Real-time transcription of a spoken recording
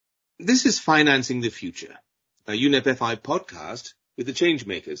This is Financing the Future, a UNEP FI podcast with the change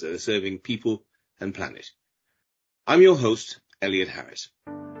makers that are serving people and planet. I'm your host, Elliot Harris.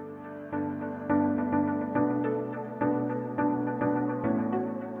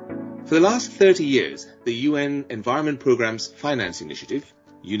 For the last 30 years, the UN Environment Programme's Finance Initiative,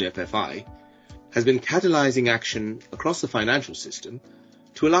 UNEP FI, has been catalysing action across the financial system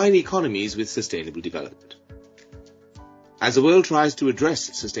to align economies with sustainable development. As the world tries to address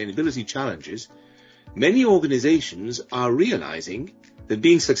sustainability challenges, many organizations are realizing that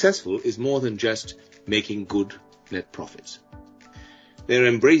being successful is more than just making good net profits. They're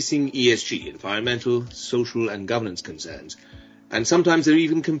embracing ESG, environmental, social and governance concerns, and sometimes they're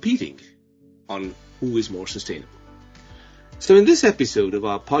even competing on who is more sustainable. So in this episode of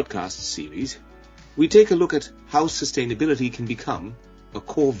our podcast series, we take a look at how sustainability can become a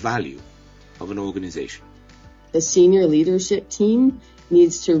core value of an organization. The senior leadership team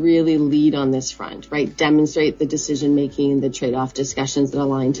needs to really lead on this front, right? Demonstrate the decision-making and the trade-off discussions that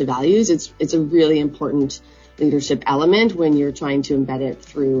align to values. It's a really important leadership element when you're trying to embed it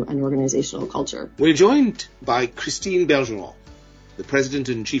through an organizational culture. We're joined by Christine Bergeron, the President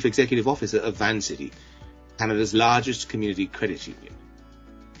and Chief Executive Officer of Vancity, Canada's largest community credit union.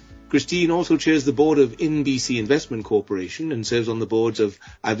 Christine also chairs the board of NBC Investment Corporation and serves on the boards of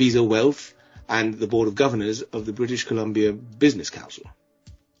Avisa Wealth and the Board of Governors of the British Columbia Business Council.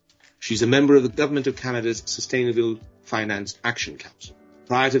 She's a member of the Government of Canada's Sustainable Finance Action Council.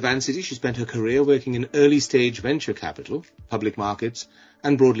 Prior to Vancity, she spent her career working in early-stage venture capital, public markets,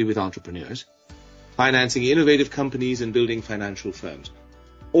 and broadly with entrepreneurs, financing innovative companies and building financial firms,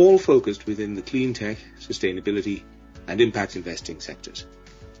 all focused within the clean tech, sustainability, and impact investing sectors.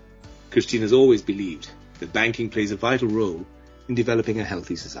 Christine has always believed that banking plays a vital role in developing a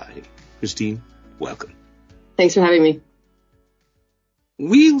healthy society. Christine, welcome. Thanks for having me.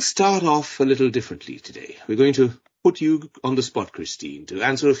 We'll start off a little differently today. We're going to put you on the spot, Christine, to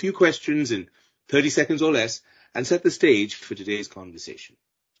answer a few questions in 30 seconds or less and set the stage for today's conversation.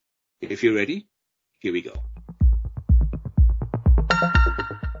 If you're ready, here we go.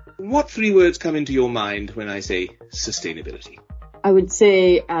 What three words come into your mind when I say sustainability? I would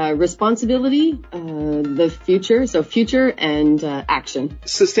say responsibility, the future, so future and action.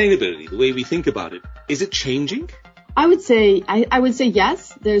 Sustainability, the way we think about it, is it changing? I would say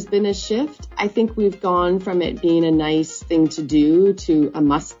yes, there's been a shift. I think we've gone from it being a nice thing to do to a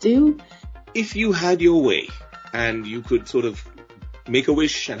must do. If you had your way and you could sort of make a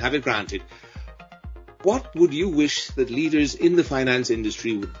wish and have it granted, what would you wish that leaders in the finance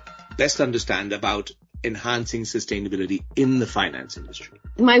industry would best understand about enhancing sustainability in the finance industry?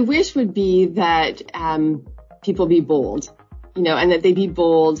 My wish would be that people be bold, and that they be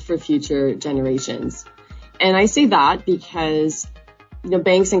bold for future generations. And I say that because,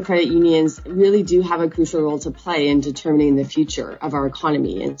 banks and credit unions really do have a crucial role to play in determining the future of our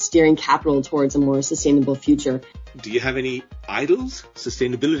economy and steering capital towards a more sustainable future. Do you have any idols,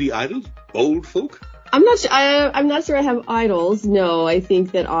 sustainability idols, bold folk? I'm not sure I have idols. No, I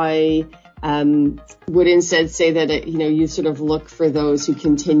think that I would instead say that, you sort of look for those who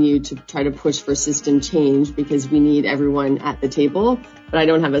continue to try to push for system change because we need everyone at the table, but I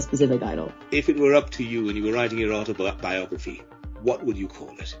don't have a specific idol. If it were up to you and you were writing your autobiography, what would you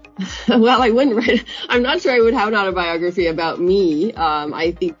call it? Well, I wouldn't write, I'm not sure I would have an autobiography about me.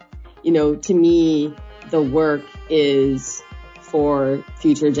 I think, to me, the work is for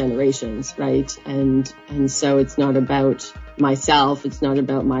future generations, right? And so it's not about myself, it's not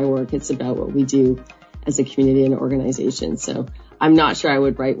about my work, it's about what we do as a community and organization. So I'm not sure I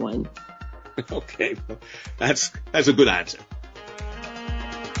would write one. Okay, well, that's a good answer.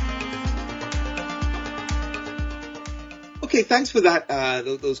 Okay, thanks for that.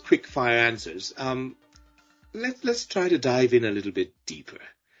 Those quick fire answers. Let's try to dive in a little bit deeper.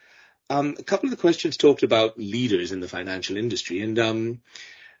 A couple of the questions talked about leaders in the financial industry, and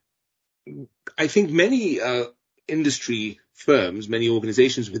I think many industry firms, many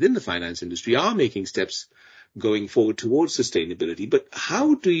organizations within the finance industry are making steps going forward towards sustainability. But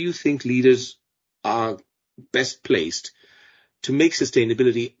how do you think leaders are best placed to make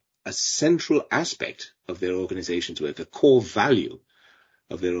sustainability a central aspect of their organization's work, a core value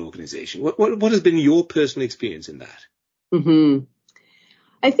of their organization? What has been your personal experience in that? Mm-hmm.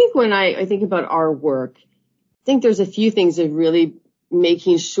 I think when I think about our work, I think there's a few things of really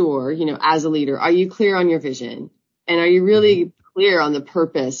making sure, as a leader, are you clear on your vision? And are you really clear on the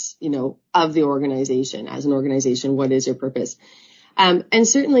purpose, of the organization? As an organization, what is your purpose? And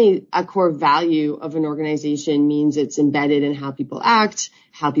certainly a core value of an organization means it's embedded in how people act,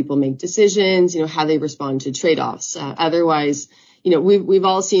 how people make decisions, how they respond to trade-offs. Otherwise, we've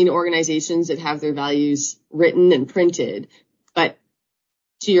all seen organizations that have their values written and printed, but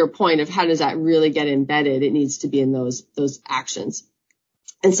to your point of how does that really get embedded, it needs to be in those actions.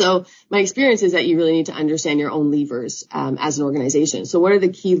 And so my experience is that you really need to understand your own levers as an organization. So what are the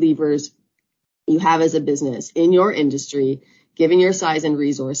key levers you have as a business in your industry, given your size and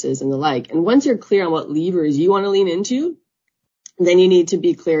resources and the like? And once you're clear on what levers you want to lean into, then you need to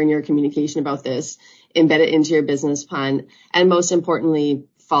be clear in your communication about this, embed it into your business plan, and most importantly,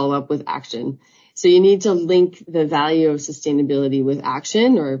 follow up with action. So you need to link the value of sustainability with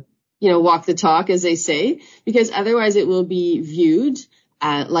action, or, walk the talk, as they say, because otherwise it will be viewed,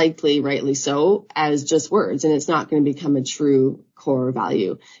 likely, rightly so, as just words, and it's not going to become a true core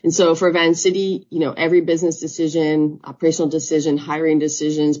value. And so for Vancity, every business decision, operational decision, hiring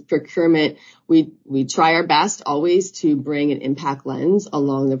decisions, procurement, we try our best always to bring an impact lens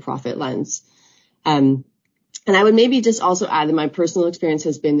along the profit lens. And I would maybe just also add that my personal experience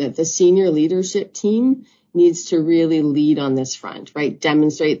has been that the senior leadership team needs to really lead on this front, right?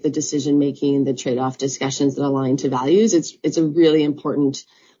 Demonstrate the decision-making, the trade-off discussions that align to values. It's a really important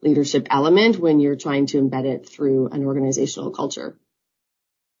leadership element when you're trying to embed it through an organizational culture.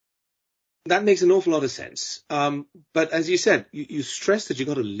 That makes an awful lot of sense. But as you said, you stress that you've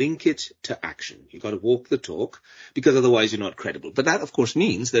got to link it to action. You've got to walk the talk, because otherwise you're not credible. But that, of course,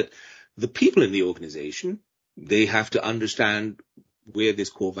 means that the people in the organization, they have to understand where this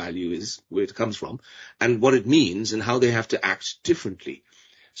core value is, where it comes from, and what it means, and how they have to act differently.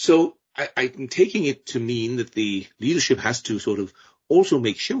 So I'm taking it to mean that the leadership has to sort of also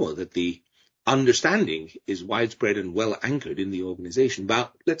make sure that the understanding is widespread and well anchored in the organization.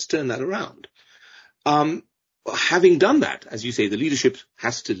 But let's turn that around. Having done that, as you say, the leadership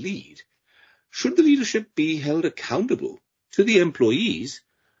has to lead. Should the leadership be held accountable to the employees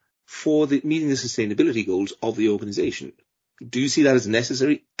for meeting the sustainability goals of the organization? Do you see that as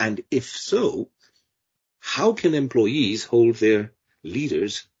necessary? And if so, how can employees hold their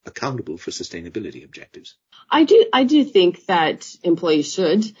leaders accountable for sustainability objectives? I do think that employees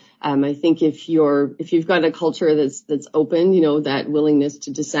should. I think if you've got a culture that's open, that willingness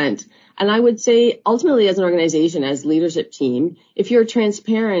to dissent. And I would say ultimately as an organization, as leadership team, if you're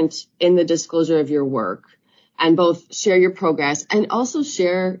transparent in the disclosure of your work and both share your progress and also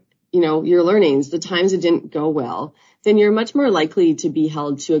share, your learnings, the times it didn't go well, then you're much more likely to be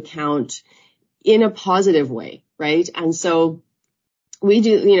held to account in a positive way, right? And so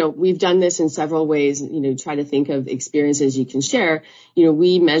we've done this in several ways, try to think of experiences you can share.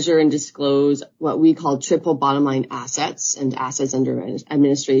 We measure and disclose what we call triple bottom line assets and assets under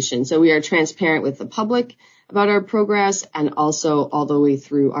administration. So we are transparent with the public about our progress and also all the way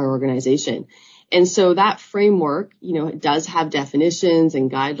through our organization. And so that framework, it does have definitions and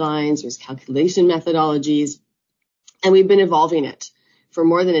guidelines. There's calculation methodologies, and we've been evolving it for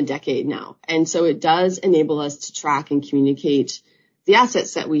more than a decade now. And so it does enable us to track and communicate the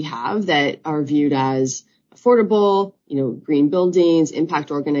assets that we have that are viewed as affordable, green buildings,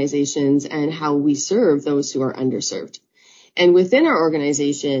 impact organizations, and how we serve those who are underserved. And within our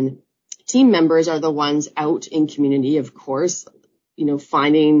organization, team members are the ones out in community, of course,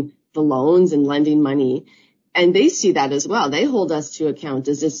 finding the loans and lending money. And they see that as well. They hold us to account.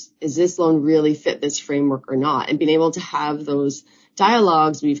 Is this loan really fit this framework or not? And being able to have those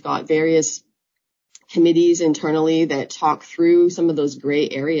dialogues, we've got various committees internally that talk through some of those gray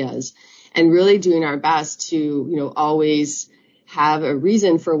areas and really doing our best to, always have a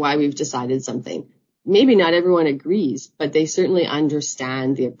reason for why we've decided something. Maybe not everyone agrees, but they certainly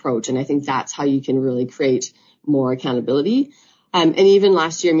understand the approach. And I think that's how you can really create more accountability. And even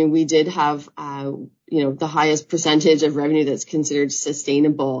last year, we did have, the highest percentage of revenue that's considered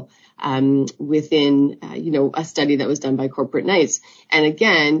sustainable within, a study that was done by Corporate Knights. And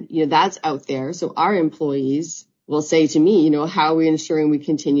again, that's out there. So our employees will say to me, how are we ensuring we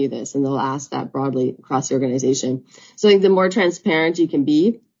continue this? And they'll ask that broadly across the organization. So I think the more transparent you can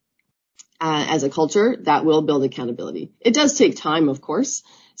be as a culture, that will build accountability. It does take time, of course.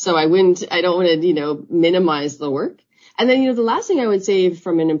 So I don't want to, minimize the work. And then, the last thing I would say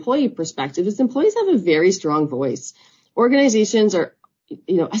from an employee perspective is employees have a very strong voice. Organizations are,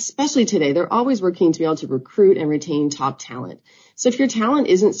 especially today, they're always working to be able to recruit and retain top talent. So if your talent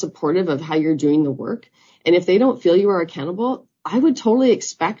isn't supportive of how you're doing the work, and if they don't feel you are accountable, I would totally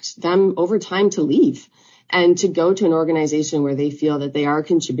expect them over time to leave and to go to an organization where they feel that they are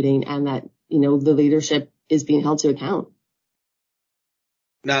contributing and that, the leadership is being held to account.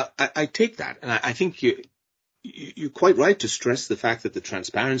 Now, I take that, and I think you're quite right to stress the fact that the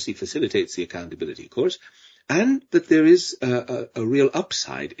transparency facilitates the accountability, of course. and that there is a real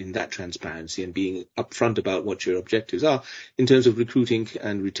upside in that transparency and being upfront about what your objectives are in terms of recruiting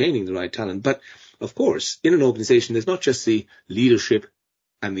and retaining the right talent. But of course, in an organization, there's not just the leadership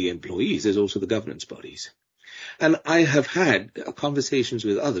and the employees, there's also the governance bodies. And I have had conversations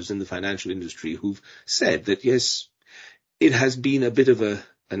with others in the financial industry who've said that, yes, it has been a bit of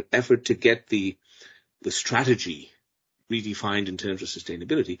an effort to get the strategy redefined in terms of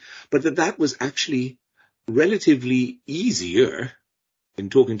sustainability, but that was actually relatively easier in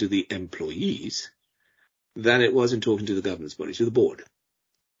talking to the employees than it was in talking to the governance body, to the board.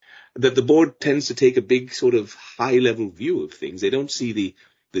 That the board tends to take a big sort of high-level view of things. They don't see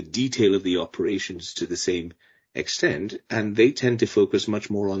the detail of the operations to the same extent, and they tend to focus much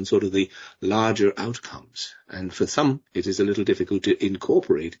more on sort of the larger outcomes. And for some, it is a little difficult to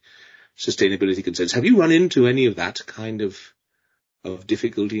incorporate sustainability concerns. Have you run into any of that kind of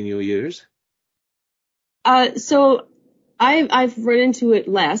difficulty in your years? So I've run into it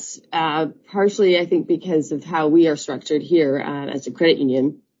less, partially I think because of how we are structured here as a credit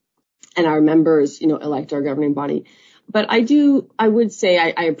union, and our members, elect our governing body. But I would say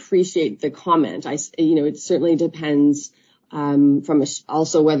I appreciate the comment. It certainly depends from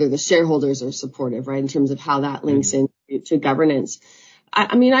also whether the shareholders are supportive, right, in terms of how that links into governance.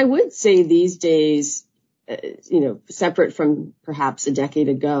 I would say these days, separate from perhaps a decade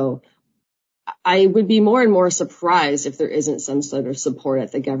ago, I would be more and more surprised if there isn't some sort of support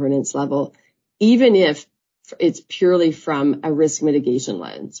at the governance level, even if it's purely from a risk mitigation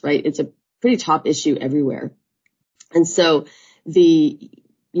lens, right? It's a pretty top issue everywhere. And so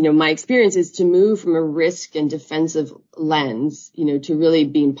my experience is to move from a risk and defensive lens, to really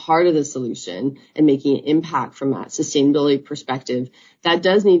being part of the solution and making an impact from that sustainability perspective. That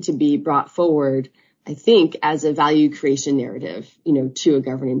does need to be brought forward, I think, as a value creation narrative, to a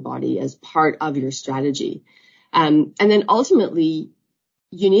governing body as part of your strategy. And then ultimately,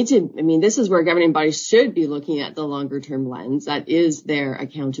 you need to, this is where governing bodies should be looking at the longer term lens. That is their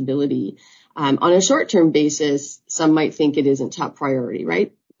accountability. On a short-term basis, some might think it isn't top priority,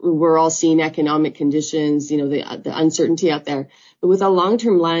 right? We're all seeing economic conditions, the uncertainty out there. But with a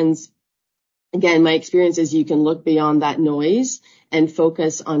long-term lens, again, my experience is you can look beyond that noise and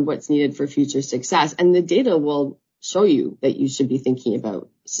focus on what's needed for future success. And the data will show you that you should be thinking about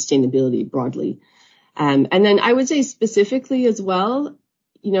sustainability broadly. And then I would say specifically as well,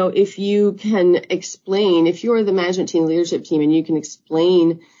 if you can explain, if you're the management team, leadership team, and you can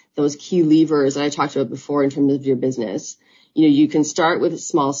explain those key levers that I talked about before in terms of your business, you can start with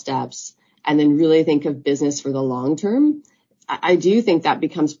small steps and then really think of business for the long term. I do think that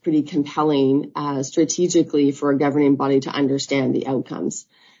becomes pretty compelling strategically for a governing body to understand the outcomes.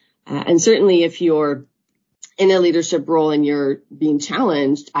 And certainly if you're in a leadership role and you're being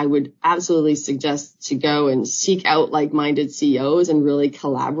challenged, I would absolutely suggest to go and seek out like-minded CEOs and really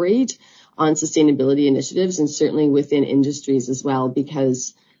collaborate on sustainability initiatives, and certainly within industries as well,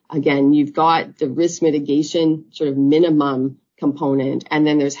 because again, you've got the risk mitigation sort of minimum component, and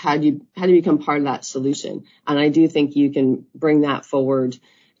then there's how do you become part of that solution. And I do think you can bring that forward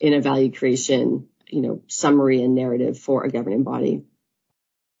in a value creation, summary and narrative for a governing body.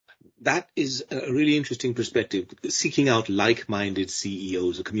 That is a really interesting perspective, seeking out like-minded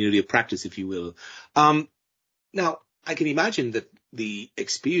CEOs, a community of practice, if you will. Now, I can imagine that the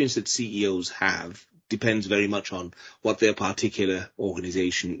experience that CEOs have depends very much on what their particular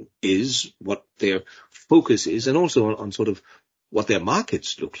organization is, what their focus is, and also on sort of what their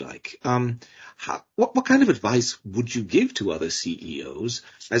markets look like. What kind of advice would you give to other CEOs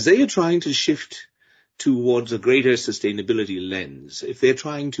as they are trying to shift towards a greater sustainability lens, if they're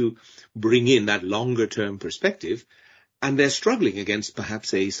trying to bring in that longer term perspective and they're struggling against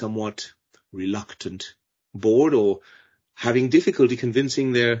perhaps a somewhat reluctant board or having difficulty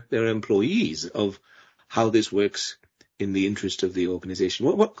convincing their employees of how this works in the interest of the organization?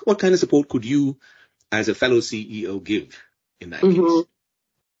 What kind of support could you, as a fellow CEO, give in that case?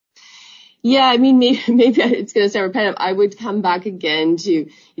 Yeah, maybe it's going to sound repetitive. I would come back again to,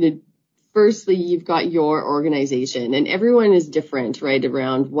 firstly, you've got your organization, and everyone is different, right,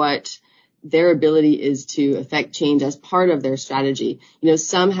 around what their ability is to affect change as part of their strategy.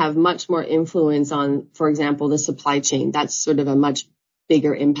 Some have much more influence on, for example, the supply chain. That's sort of a much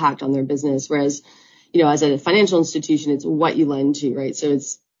bigger impact on their business. Whereas, as a financial institution, it's what you lend to, right? So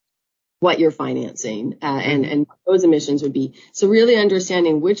it's what you're financing, and what those emissions would be. So really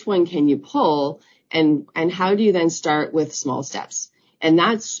understanding which one can you pull, and how do you then start with small steps? And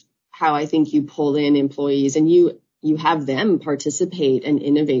that's how I think you pull in employees, and you have them participate and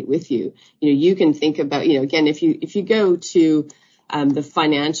innovate with you. You can think about, again, if you go to the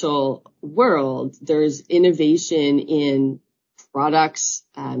financial world, there's innovation in products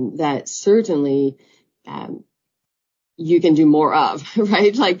that certainly you can do more of,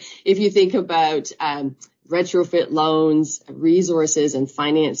 right? Like if you think about retrofit loans, resources, and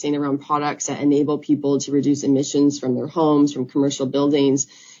financing around products that enable people to reduce emissions from their homes, from commercial buildings,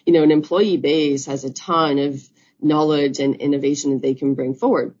 an employee base has a ton of knowledge and innovation that they can bring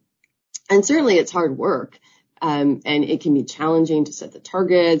forward. And certainly it's hard work. And it can be challenging to set the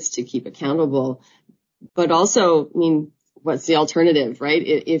targets, to keep accountable. But also, what's the alternative, right?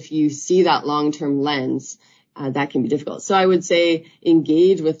 If you see that long-term lens, that can be difficult. So I would say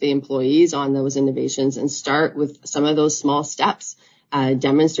engage with the employees on those innovations and start with some of those small steps.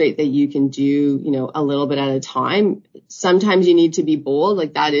 Demonstrate that you can do, a little bit at a time. Sometimes you need to be bold,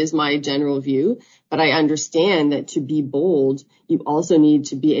 like that is my general view. But I understand that to be bold, you also need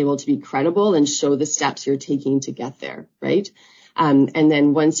to be able to be credible and show the steps you're taking to get there, right? And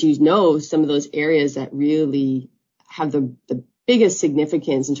then once you know some of those areas that really have the biggest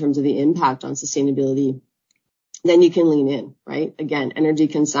significance in terms of the impact on sustainability, then you can lean in, right? Again, energy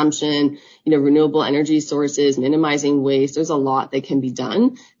consumption, renewable energy sources, minimizing waste. There's a lot that can be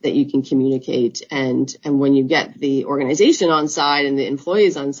done that you can communicate. And when you get the organization on side and the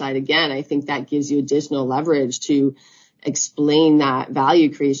employees on side, again, I think that gives you additional leverage to explain that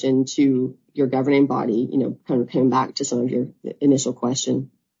value creation to your governing body, kind of coming back to some of your initial question.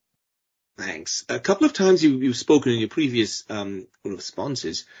 Thanks. A couple of times you've spoken in your previous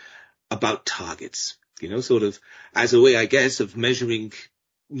responses about targets. Sort of as a way, I guess, of measuring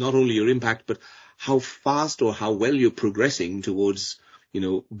not only your impact, but how fast or how well you're progressing towards,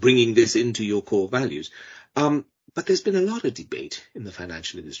 bringing this into your core values. But there's been a lot of debate in the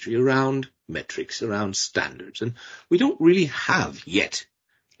financial industry around metrics, around standards, and we don't really have yet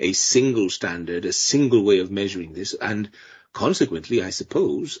a single standard, a single way of measuring this. And consequently, I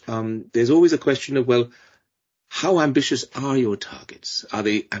suppose, there's always a question of, well, how ambitious are your targets? Are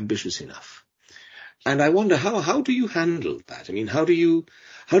they ambitious enough? And I wonder, how do you handle that? How do you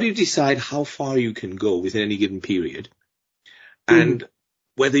decide how far you can go within any given period, and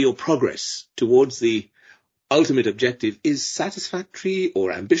whether your progress towards the ultimate objective is satisfactory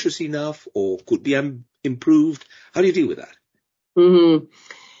or ambitious enough or could be improved? How do you deal with that?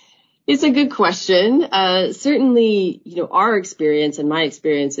 It's a good question. Certainly, our experience and my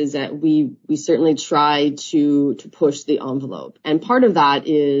experience is that we certainly try to push the envelope, and part of that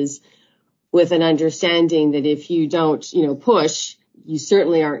is with an understanding that if you don't, push, you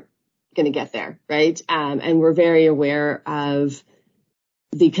certainly aren't going to get there, right? And we're very aware of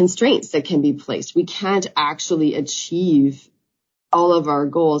the constraints that can be placed. We can't actually achieve all of our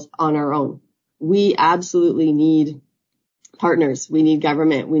goals on our own. We absolutely need partners. We need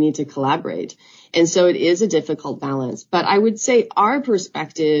government. We need to collaborate. And so it is a difficult balance. But I would say our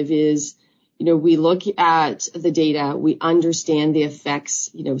perspective is, we look at the data, we understand the effects,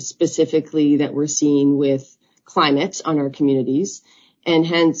 specifically that we're seeing with climate on our communities. And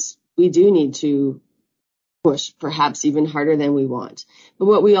hence we do need to push perhaps even harder than we want. But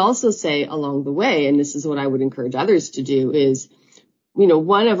what we also say along the way, and this is what I would encourage others to do, is,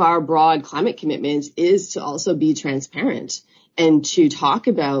 one of our broad climate commitments is to also be transparent and to talk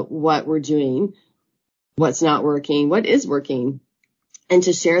about what we're doing, what's not working, what is working, and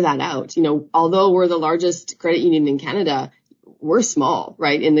to share that out. Although we're the largest credit union in Canada, we're small,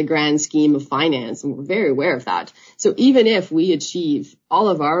 right, in the grand scheme of finance, and we're very aware of that. So even if we achieve all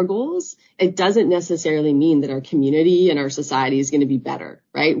of our goals, it doesn't necessarily mean that our community and our society is going to be better,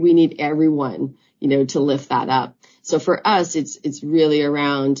 right? We need everyone, to lift that up. So for us, it's really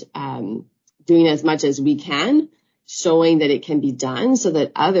around doing as much as we can, showing that it can be done so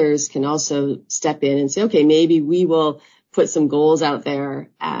that others can also step in and say, okay, maybe we will put some goals out there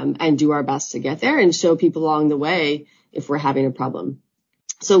and do our best to get there and show people along the way if we're having a problem.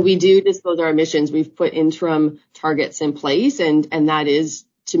 So we do disclose our emissions. We've put interim targets in place, and that is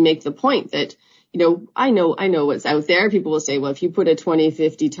to make the point that, I know what's out there. People will say, well, if you put a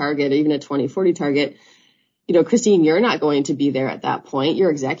 2050 target or even a 2040 target, Christine, you're not going to be there at that point.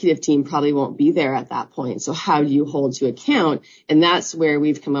 Your executive team probably won't be there at that point. So how do you hold to account? And that's where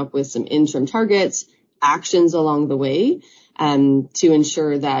we've come up with some interim targets, actions along the way, to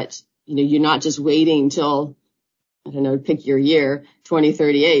ensure that, you're not just waiting till, pick your year,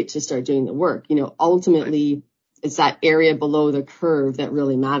 2038 to start doing the work. Ultimately it's that area below the curve that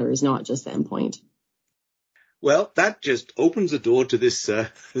really matters, not just the endpoint. Well, that just opens the door to this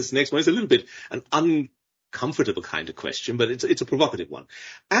next one. It's a little bit an uncomfortable kind of question, but it's a provocative one.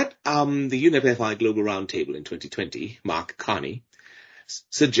 At the UNEP FI Global Roundtable in 2020, Mark Carney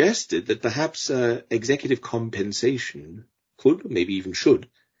suggested that perhaps executive compensation could, maybe even should,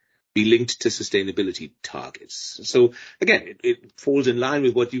 be linked to sustainability targets. So again, it falls in line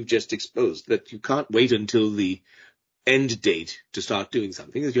with what you've just exposed, that you can't wait until the end date to start doing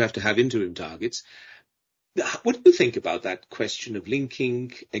something, that you have to have interim targets. What do you think about that question of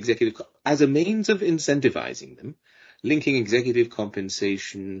linking executive, as a means of incentivizing them, linking executive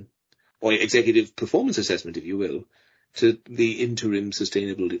compensation or executive performance assessment, if you will, to the interim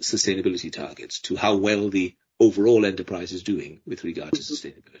sustainability targets, to how well the overall enterprise is doing with regard to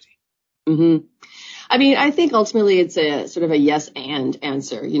sustainability? Mm-hmm. I mean, I think ultimately it's a sort of a yes and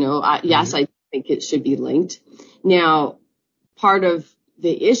answer. Yes, I think it should be linked. Now, part of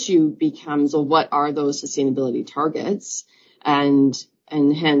the issue becomes, well, what are those sustainability targets? And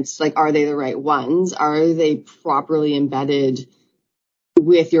hence, like, are they the right ones? Are they properly embedded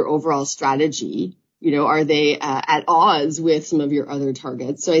with your overall strategy? Are they at odds with some of your other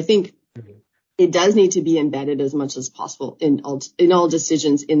targets? So I think it does need to be embedded as much as possible in all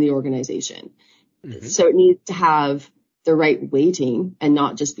decisions in the organization. Mm-hmm. So it needs to have the right weighting and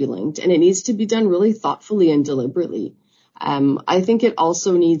not just be linked. And it needs to be done really thoughtfully and deliberately. I think it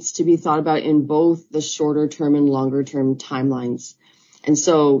also needs to be thought about in both the shorter term and longer term timelines. And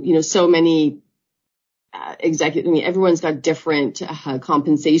so, so many everyone's got different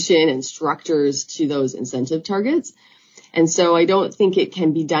compensation and structures to those incentive targets. And so I don't think it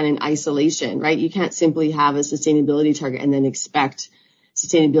can be done in isolation, right? You can't simply have a sustainability target and then expect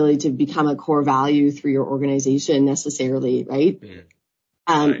sustainability to become a core value through your organization necessarily, right? Yeah.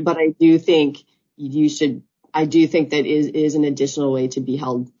 Right. But I do think that is an additional way to be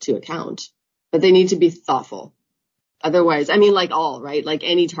held to account, but they need to be thoughtful. Otherwise, I mean, right? Like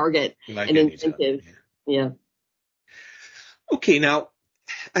any target, like an incentive. Yeah. Okay. Now,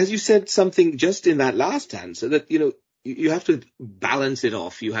 as you said something just in that last answer that, you have to balance it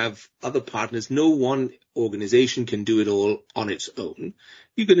off. You have other partners. No one organization can do it all on its own.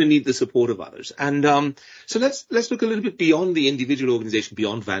 You're going to need the support of others. And so let's look a little bit beyond the individual organization,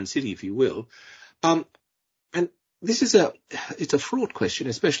 beyond Vancity, if you will. And this is it's a fraught question,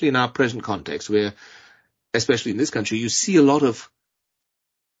 especially in our present context, where, especially in this country, you see a lot of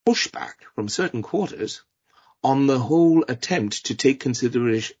pushback from certain quarters on the whole attempt to take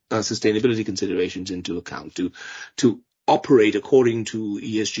sustainability considerations into account, to operate according to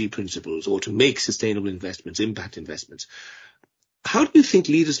ESG principles, or to make sustainable investments, impact investments. How do you think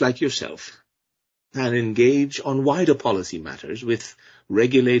leaders like yourself can engage on wider policy matters with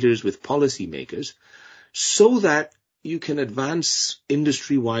regulators, with policymakers, so that you can advance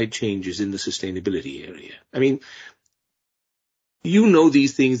industry-wide changes in the sustainability area? I mean,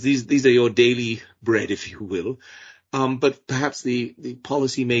 these things, these are your daily bread, if you will. But perhaps the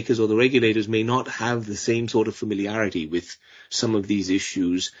policymakers or the regulators may not have the same sort of familiarity with some of these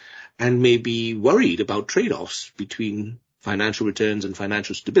issues and may be worried about trade-offs between financial returns and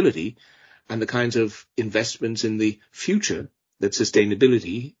financial stability and the kinds of investments in the future that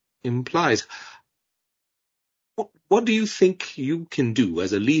sustainability implies. What do you think you can do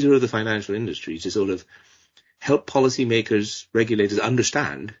as a leader of the financial industry to sort of help policymakers, regulators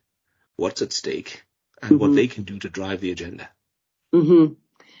understand what's at stake and what they can do to drive the agenda? Mm-hmm.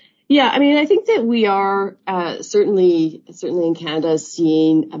 Yeah, I mean, I think that we are certainly in Canada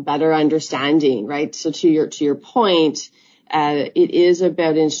seeing a better understanding, right? So to your point, it is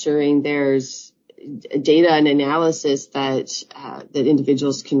about ensuring there's data and analysis that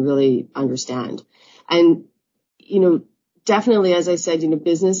individuals can really understand. And, definitely, as I said,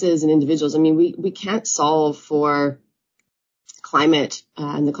 businesses and individuals, I mean, we can't solve for climate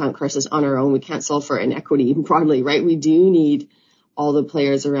and the climate crisis on our own. We can't solve for inequity broadly, right? We do need all the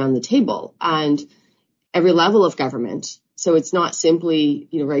players around the table and every level of government. So it's not simply,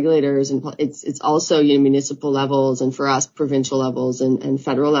 regulators, and it's also, municipal levels, and for us, provincial levels and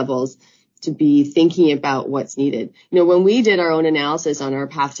federal levels, to be thinking about what's needed. When we did our own analysis on our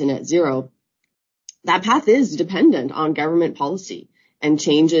path to net zero, that path is dependent on government policy and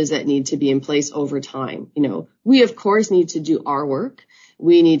changes that need to be in place over time. We of course need to do our work.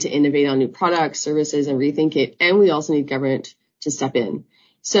 We need to innovate on new products, services, and rethink it. And we also need government to step in.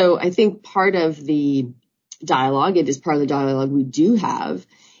 So I think part of the dialogue, it is part of the dialogue we do have,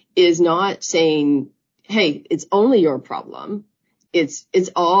 is not saying, hey, it's only your problem. It's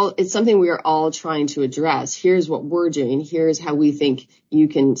something we are all trying to address. Here's what we're doing. Here's how we think you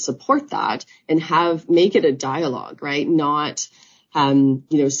can support that, and make it a dialogue, right? Not,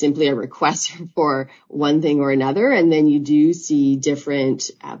 simply a request for one thing or another. And then you do see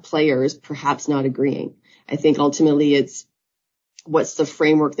different players perhaps not agreeing. I think ultimately it's what's the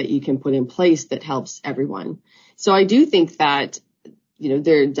framework that you can put in place that helps everyone. So I do think that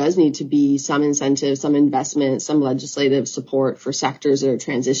there does need to be some incentive, some investment, some legislative support for sectors that are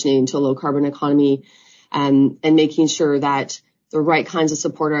transitioning to a low carbon economy, and making sure that the right kinds of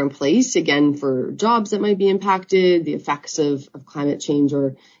support are in place, again, for jobs that might be impacted, the effects of climate change,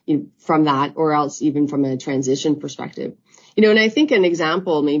 or from that, or else even from a transition perspective. And I think an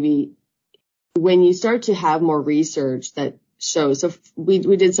example, maybe when you start to have more research that shows, so we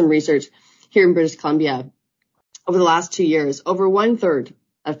did some research here in British Columbia over the last 2 years, over 1/3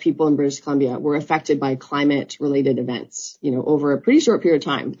 of people in British Columbia were affected by climate-related events, over a pretty short period of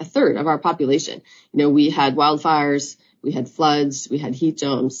time, 1/3 of our population. We had wildfires, we had floods, we had heat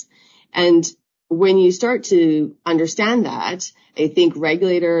domes. And when you start to understand that, I think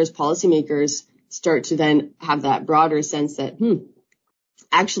regulators, policymakers start to then have that broader sense that,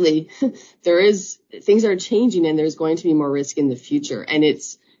 actually, things are changing and there's going to be more risk in the future. And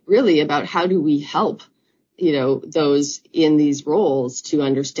it's really about how do we help those in these roles to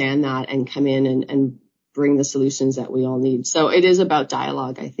understand that and come in and bring the solutions that we all need. So it is about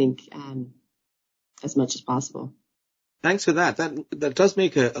dialogue, I think, as much as possible. Thanks for that. That does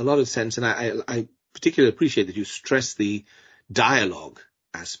make a lot of sense. And I particularly appreciate that you stress the dialogue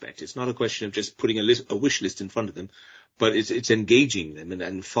aspect. It's not a question of just putting a wish list in front of them, but it's engaging them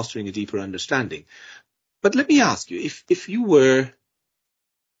and fostering a deeper understanding. But let me ask you, if you were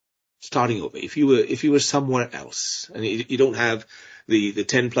starting over, if you were somewhere else, and you don't have the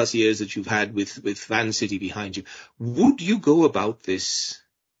 10 plus years that you've had with Vancity behind you, would you go about this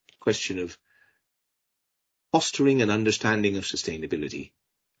question of fostering an understanding of sustainability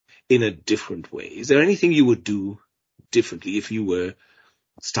in a different way? Is there anything you would do differently if you were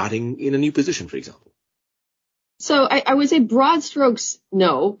starting in a new position, for example? So I would say broad strokes,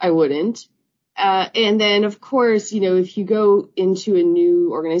 no, I wouldn't. And then, of course, if you go into a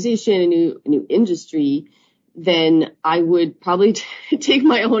new organization, a new industry, then I would probably take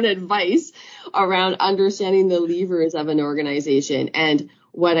my own advice around understanding the levers of an organization. And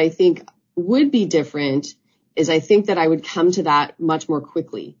what I think would be different is I think that I would come to that much more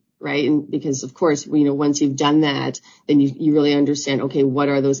quickly, right? And because, of course, once you've done that, then you really understand, okay, what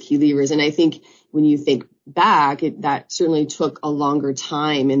are those key levers? And I think when you think back, that certainly took a longer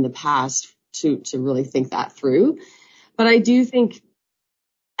time in the past to really think that through. But I do think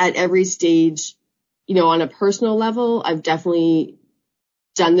at every stage, on a personal level, I've definitely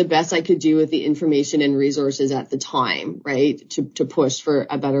done the best I could do with the information and resources at the time, right? To push for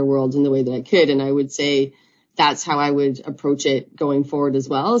a better world in the way that I could. And I would say that's how I would approach it going forward as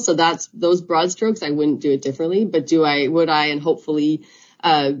well. So that's those broad strokes. I wouldn't do it differently, but would I, and hopefully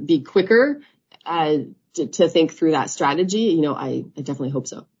be quicker to think through that strategy? I definitely hope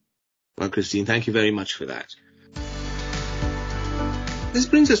so. Well, Christine, thank you very much for that. This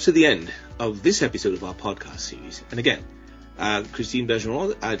brings us to the end of this episode of our podcast series. And again, Christine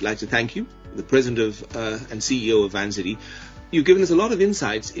Bergeron, I'd like to thank you, the president and CEO of Vancity. You've given us a lot of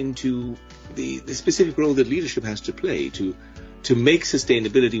insights into the specific role that leadership has to play to make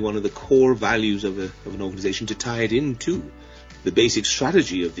sustainability one of the core values of an organization, to tie it into the basic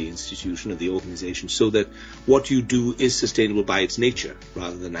strategy of the institution, of the organization, so that what you do is sustainable by its nature,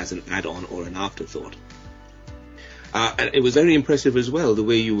 rather than as an add-on or an afterthought. And it was very impressive as well, the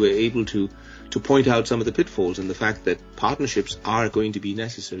way you were able to point out some of the pitfalls and the fact that partnerships are going to be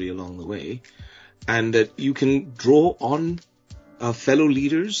necessary along the way, and that you can draw on fellow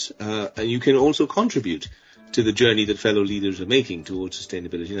leaders, and you can also contribute to the journey that fellow leaders are making towards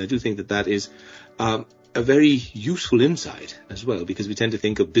sustainability. And I do think that is a very useful insight as well, because we tend to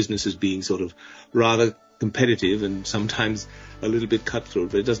think of business as being sort of rather competitive and sometimes a little bit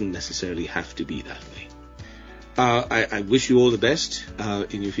cutthroat, but it doesn't necessarily have to be that way. I wish you all the best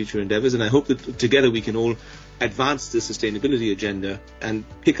in your future endeavors, and I hope that together we can all advance the sustainability agenda and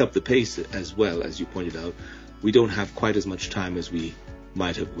pick up the pace as well. As you pointed out, we don't have quite as much time as we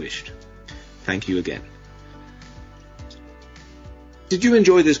might have wished. Thank you again. Did you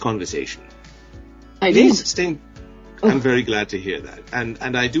enjoy this conversation? I did. I'm very glad to hear that.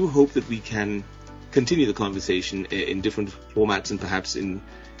 And I do hope that we can continue the conversation in different formats and perhaps in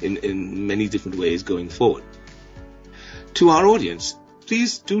many different ways going forward. To our audience,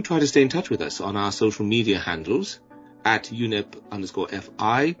 please do try to stay in touch with us on our social media handles at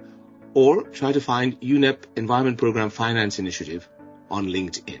UNEP_FI, or try to find UNEP Environment Program Finance Initiative on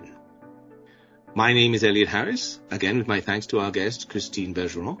LinkedIn. My name is Elliot Harris, again with my thanks to our guest, Christine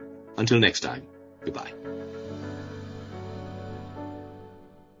Bergeron. Until next time, goodbye.